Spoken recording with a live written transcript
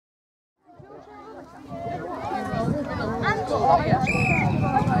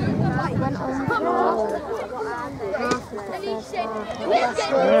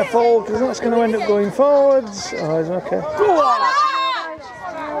Careful, because that's going to end up going forwards. Oh, it's okay. Go on!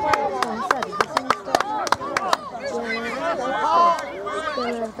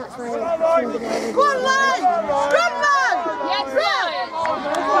 Go on, lad! Good man! Yes,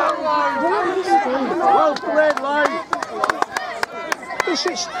 Well played, lad.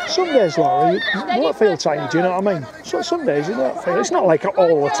 Some days, Laura, you don't feel tired, do you know what I mean? So some days you don't feel. It's not like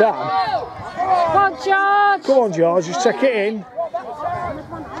all the time. Go on, George! Go on, George, just take it in.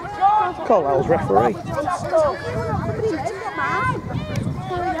 Call that as referee.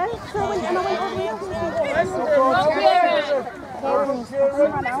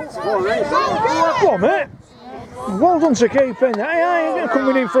 Go on, mate. Well done to keep in. Hey, I ain't going to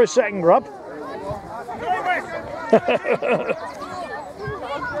come in for a second grab.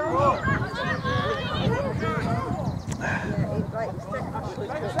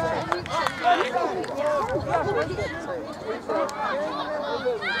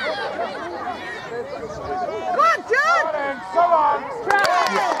 Come on, John! Come on!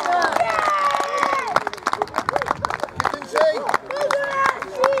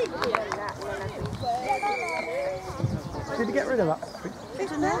 Did you get rid of that? I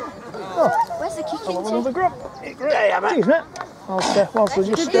don't know. Oh. Where's the kitchen? Another grab. Yeah, mate. Isn't it? Whilst we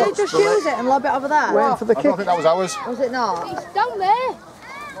just Did you just use it and lob it over there? waiting for the I kick. don't think that was ours. Was it not? It's down there.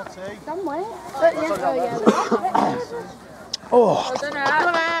 Somewhere. Oh, I don't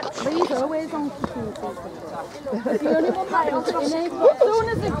know. These are always on kitchen. The only one that was in it. As soon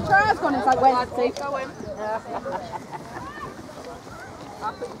as the try's gone, it's like, where's the tea?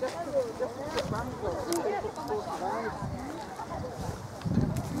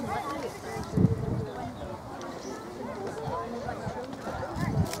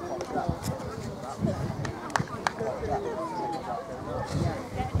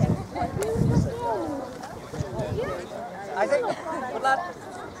 I think, good lad.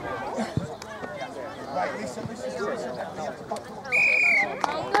 Right, listen.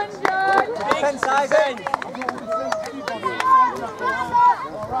 Defence side end.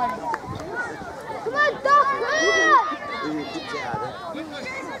 Come on, Doctor!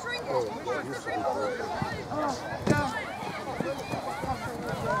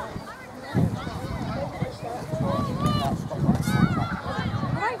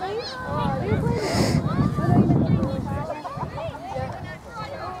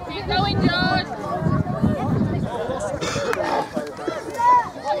 Keep going, George!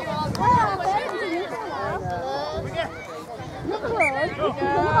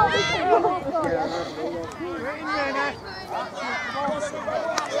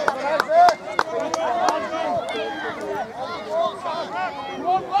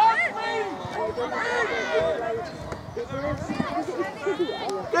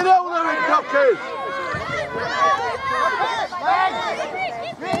 Get over there, cockers!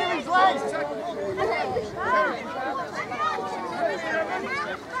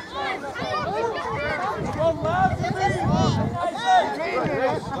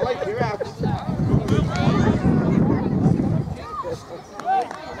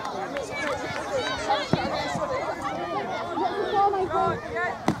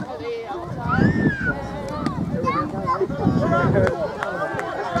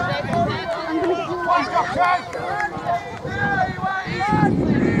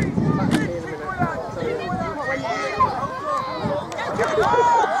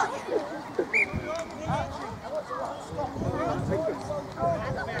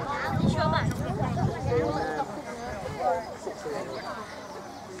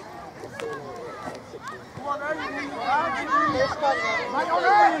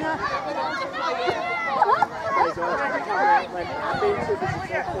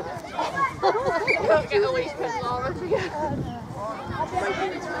 Get away from Laura together.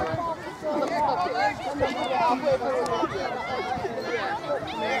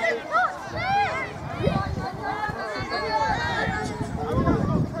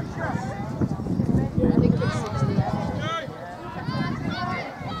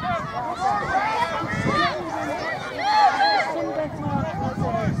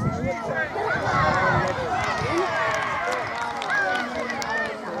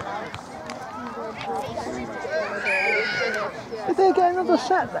 did they get another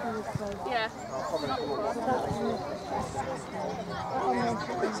set then? Yeah.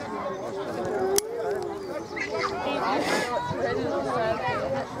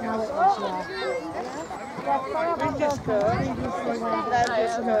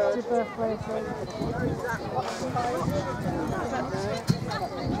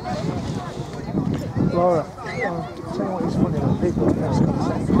 Laura. tell you what is funny, when people at first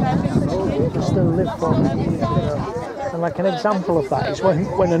concept, they still live for it, you know. And like an example of that is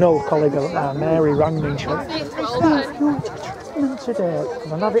when an old colleague of mine, Mary, rang me and she went, today,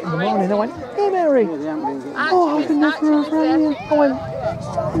 and I'd have it in the morning. I went, hey Mary, oh, I've been there for over a year. I went,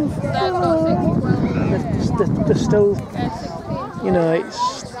 they're still, you know,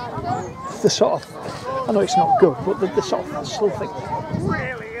 it's the sort of, I know it's not good, but the sort of still think,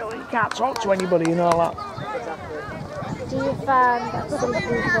 really ill, you can't talk to anybody and all that. Do you find that some people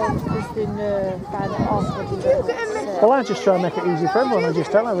just find it awkward? Well, I just try and make it easy for everyone. I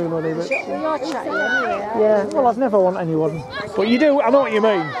just tell everybody that. You're chatty anyway. Yeah, well, I've never want anyone, but you do. I know what you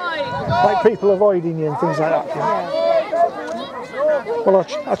mean. Like people avoiding you and things like that. Yeah. Well,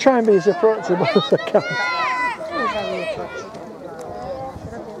 I try and be as approachable as I can.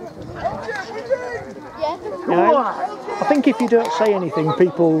 Yeah. I think if you don't say anything,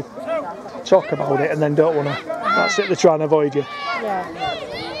 people talk about it and then don't want to. That's it. They try and avoid you. Yeah.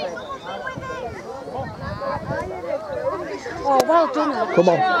 Oh, well done. Come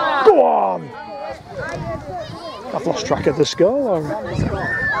on. Go on! I've lost track of the score. Or... I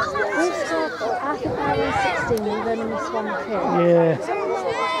think I was 16, we've only missed one kill. Yeah.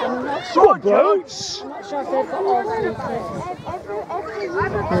 Come on, blokes! I'm not sure if they've got all 3 kills.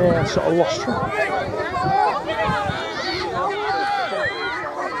 Yeah, I sort of lost track.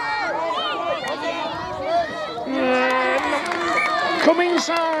 Come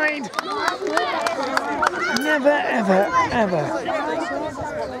inside! Never, ever, ever.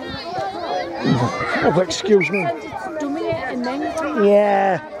 Oh, excuse me.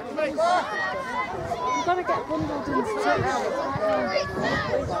 Yeah. You've got to get bundled into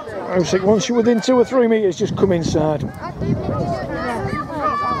I was like, once you're within 2 or 3 metres, just come inside. Come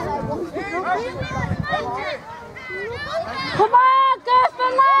on, go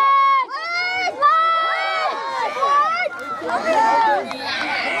for legs!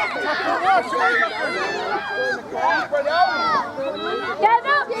 Get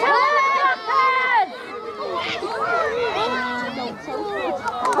up,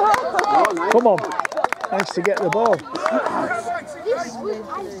 Come on. Nice to get the ball.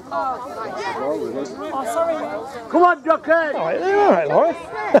 Come on, Jockey! All right, Laura.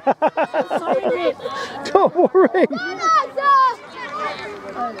 Don't worry.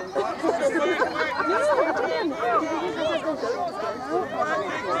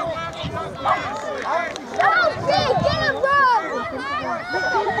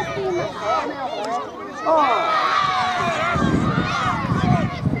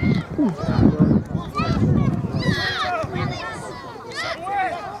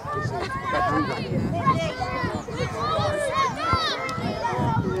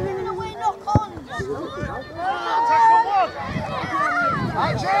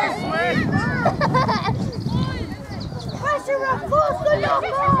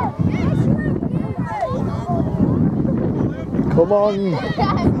 Come on.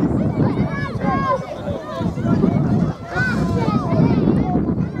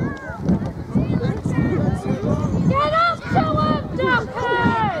 Get up to him,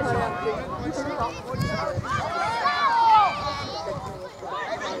 Duckers!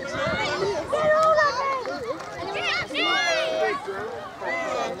 Get all of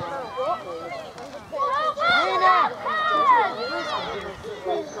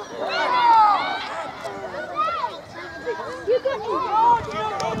You get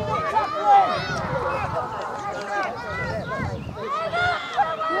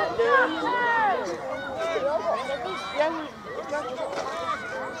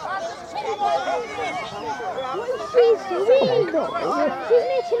She's making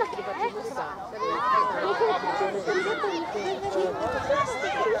like a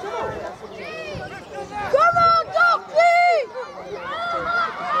Come on, Ducky!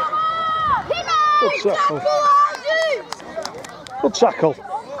 Good tackle. Good tackle.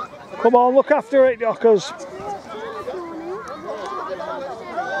 Come on, look after it, Dockers.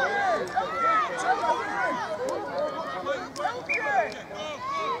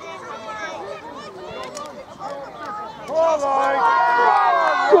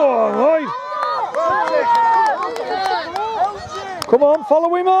 Go on, Lloyd. Come on,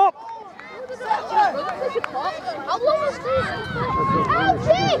 follow him up.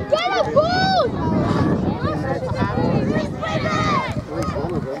 Alfie, get a ball!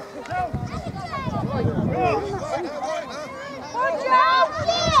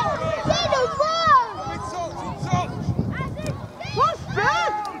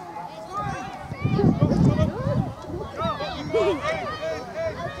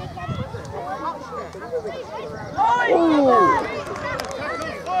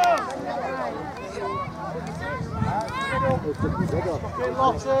 You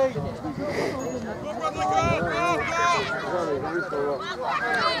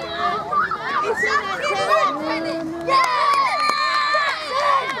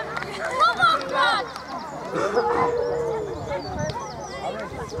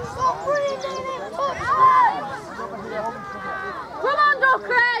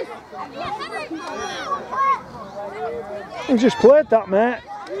just played that, mate.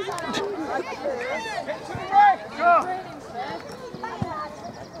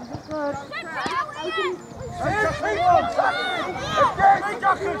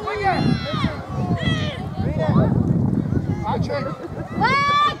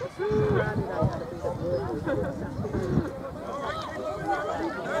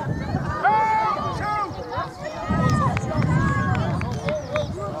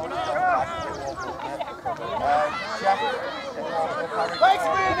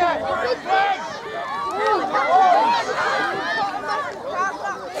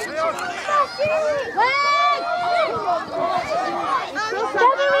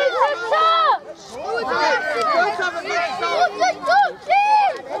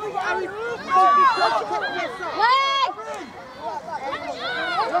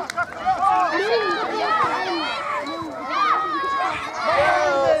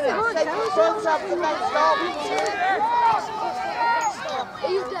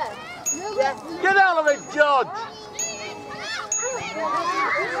 Get out of it, George!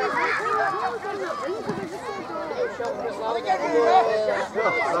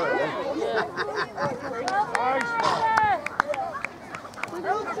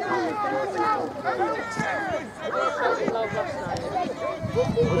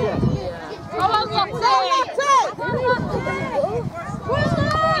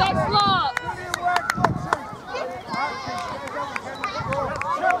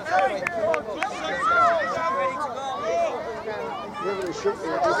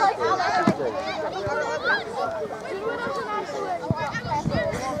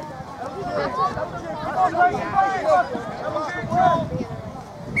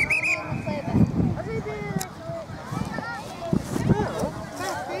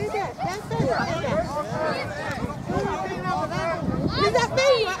 Is that me?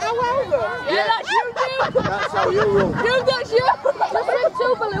 Yeah, that's you, dude. That's how you roll. Dude, that's you. Just with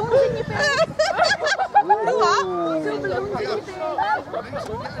 2 balloons in your face. What? 2 balloons in your face.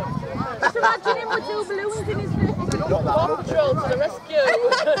 Just imagine him with 2 balloons in his face. Paw Patrol to the rescue.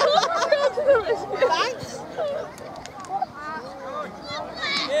 Paw Patrol to the rescue. Thanks.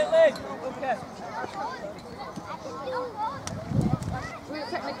 Okay. We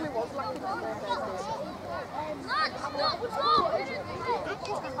technically was lucky that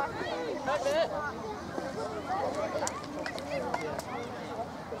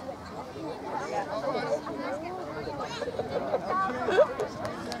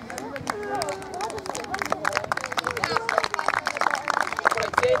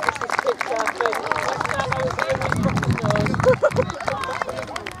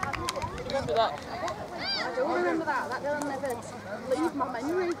remember that they'll never leave my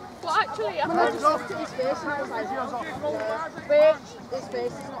memory. But actually, When I just looked at his face and I was like, wait, his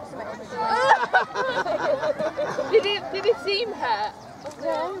face is not symmetrical. did it seem hurt?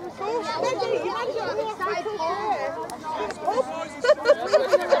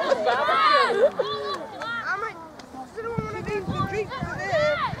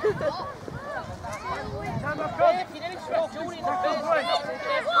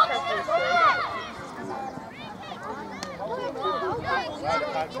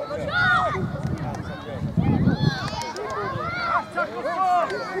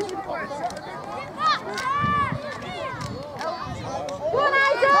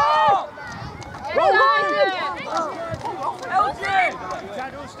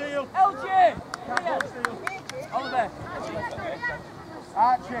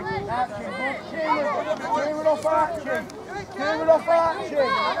 Archie, clear it off Archie. Clear it off Archie.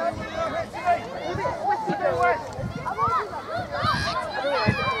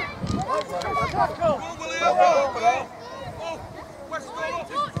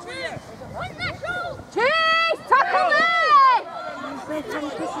 Cheese! Tackle me!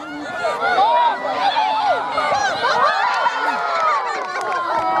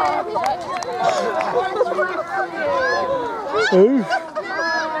 Ooh.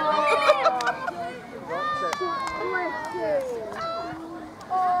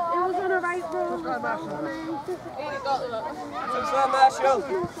 Marshall.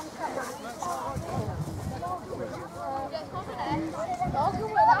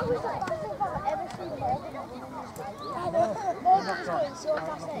 And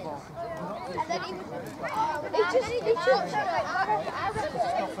then he just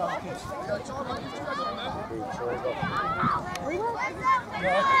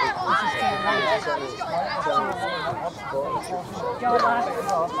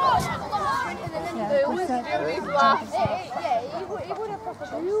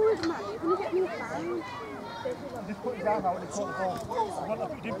Just put it down now when they caught the ball.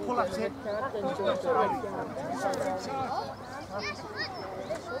 You didn't pull at it. Come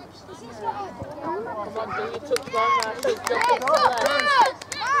on, do your touchdown now.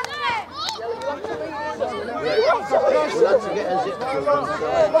 Jump up We'll have to get a zip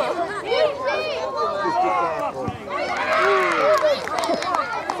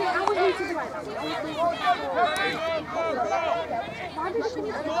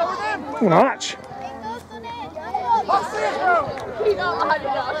Match.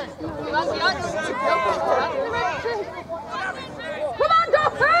 Come on,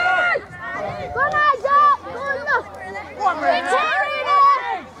 Duffy! Come on, Duff!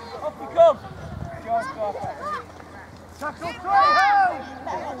 Off you come. Tackle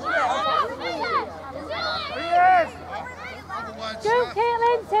Go,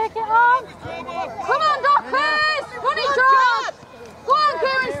 Caitlin, take it on! Come on, Duffy! Run it, George! Go on,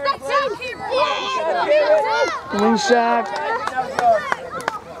 Kieran, stick it! Come inside.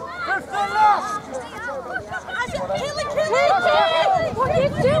 What are you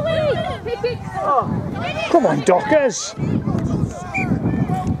doing? Pick it! Come on, Dockers.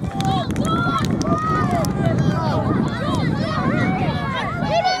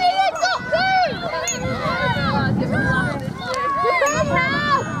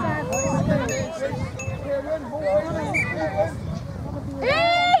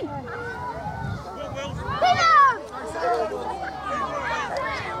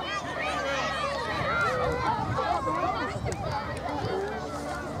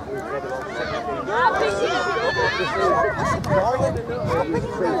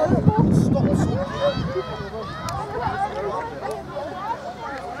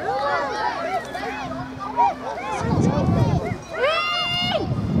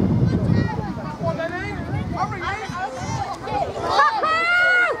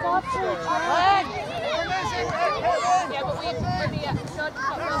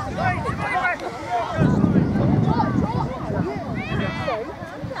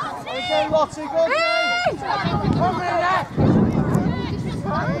 Lottie, go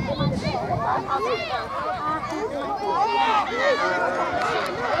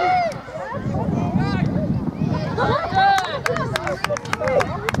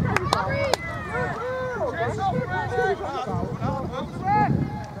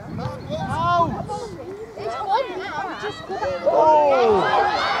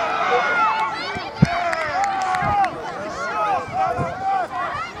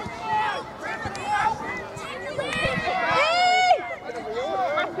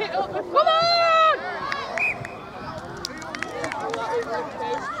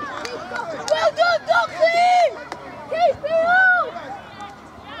Well done, Duffy! Keep it up!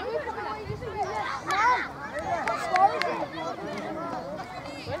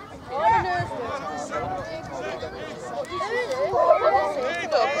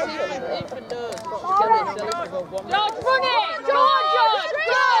 George, run it! George!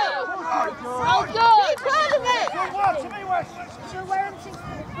 Go! Oh, good! Keep hold of it!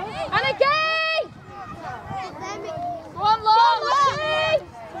 And again! Go on, Long!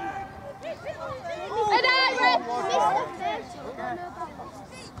 And Aaron!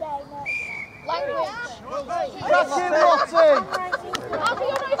 Language. That's him, Lottie! Alfie,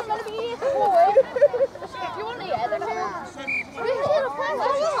 you're not even going to be here for if you want here, then yeah,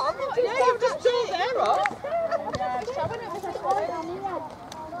 you've just told there off. Take it in,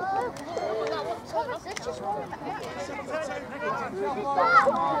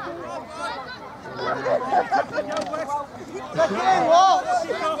 Watts!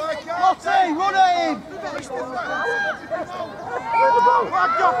 Lottie, run at him!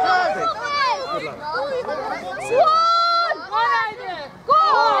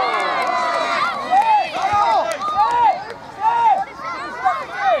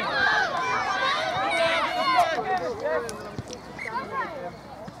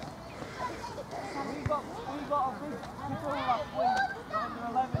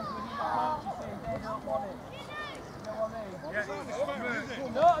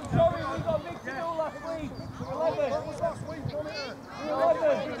 No, I'm sorry, we got a big to do last week. 11. What was last week, Johnny? 11.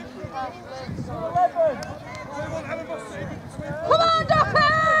 11. Come on,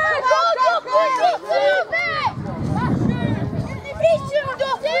 Duffy! Go, Duffy! Keep moving!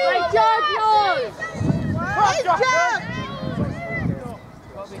 Right, George, yours!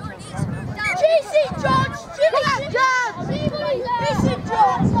 Chase it, George! Chase it, George! Chase it,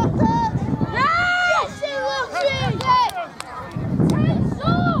 George! Yes!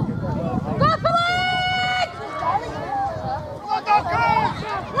 Go for it!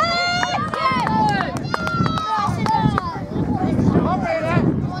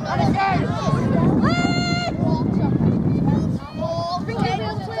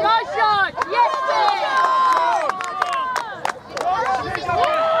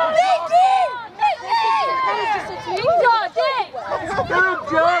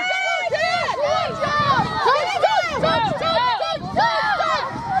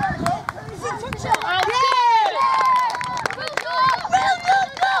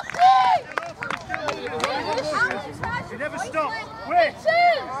 You never stop. Wait.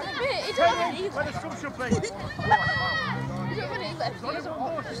 Where the scrum should be.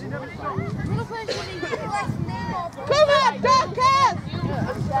 Come on, Duncan!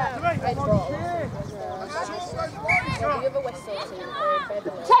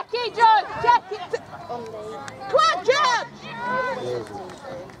 Check it, George! Check it! Come on, George!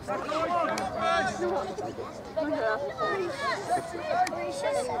 Run,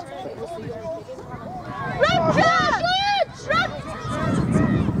 George! Run!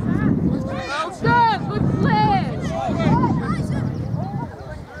 Good play!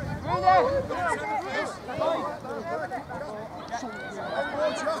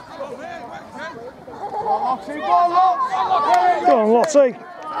 Go on, Lottie.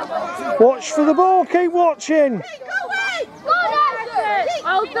 Watch for the ball, keep watching.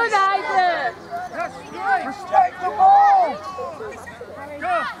 Well done, Isaac! Respect the ball.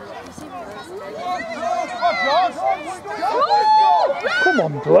 Come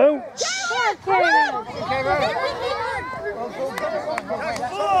on, blokes.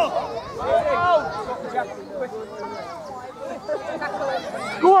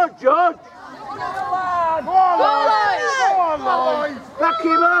 Go on, George. Go on, Lloyd. Back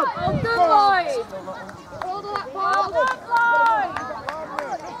him up. Well done, Lloyd! Hold that ball!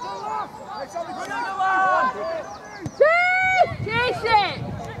 Chase it!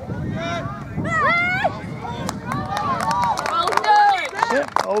 Well done! Yeah,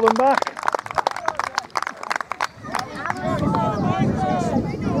 hold them back.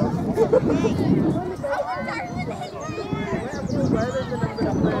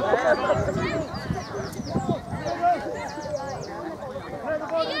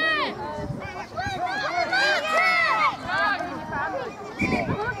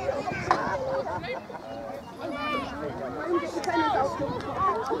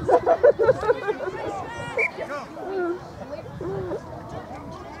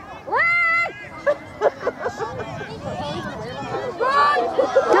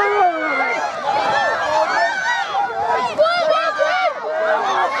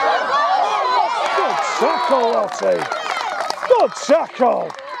 Tackle, Lottie. Good tackle.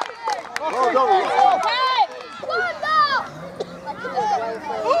 Well done.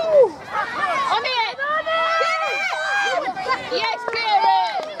 On it! Yes,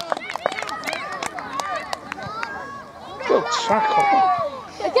 Kieran! Good tackle.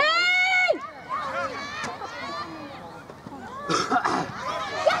 Again!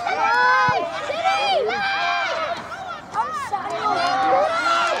 I'm sorry.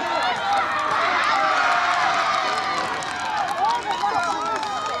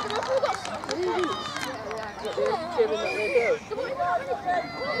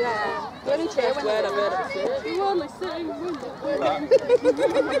 The only chair when I've heard of it. You only sitting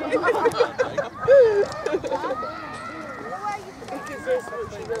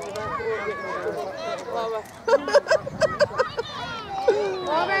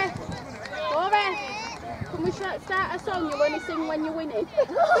Can we start a song you only sing when you're winning? Yeah,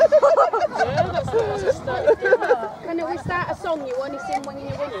 that's what I started doing. Can we start a song you only sing when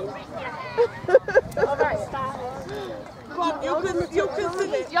you're winning? Alright, start it. Come on, you can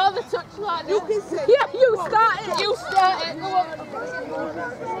sing it. You're the touchline. You can sing. Yeah, you start it. You start it. Go on.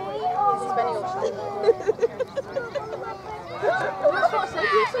 That's what I said.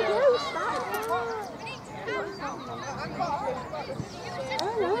 You said you start it.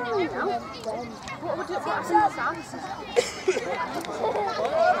 What would it be?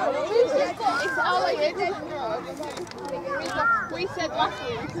 It's all like it. We said last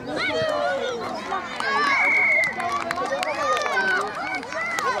week.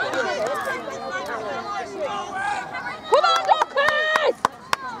 Come on, Duckies!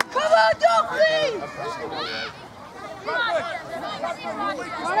 Come on, Duckies!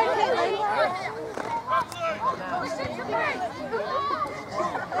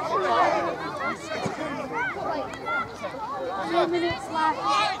 2 minutes left.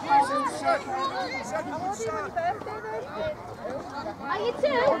 Are you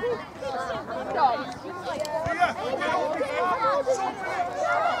two?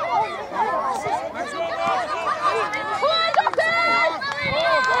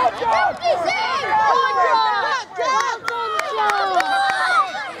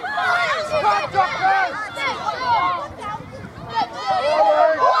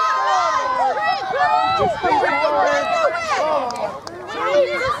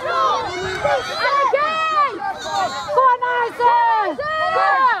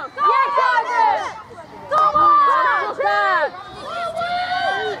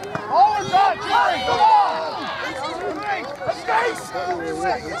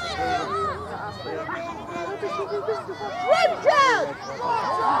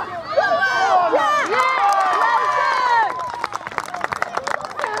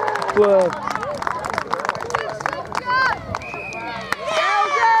 Whoa.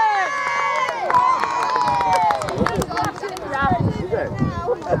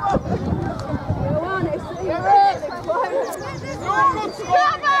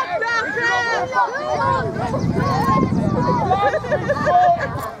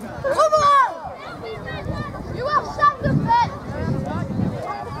 Come on! You have sand up there!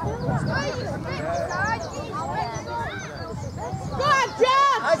 Go on,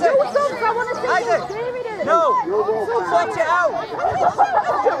 Jack! Do something! I want to see what David is! No! Sort it out!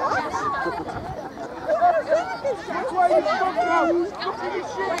 Which way you stuck now?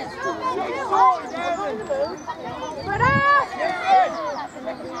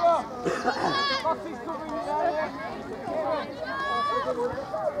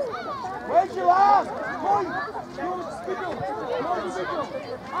 Where's your last? Point! You're the spindle! You're the middle!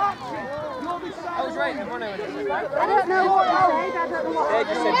 Archie! You're the side! I was right, I'm on it. I don't know what to say, I don't know what They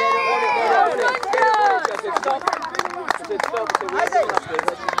just said they don't want it, they don't want it. I said stop. I said stop, I said we're not after it,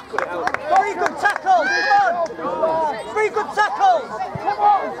 let's just put it out. Very good tackle! Come on! 3 good tackles! Come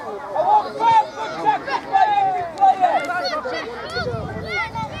on! I want 5 good tackles by every player!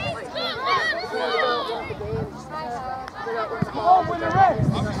 Come on with the rest!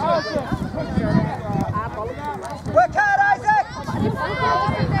 Work hard, Isaac! Come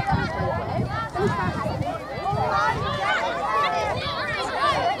on!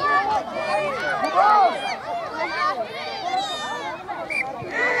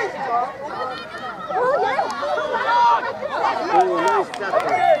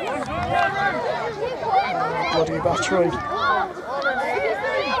 Bloody battery. Come on!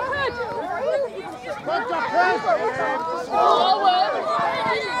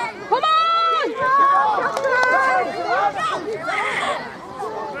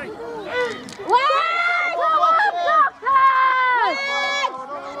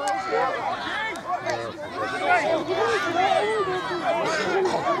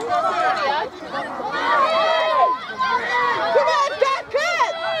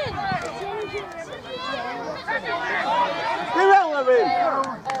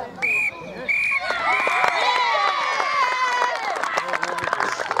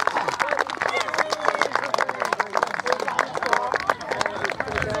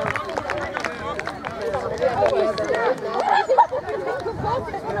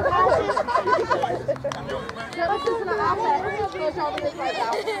 This isn't an outfit. It's all the things like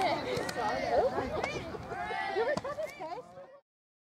that.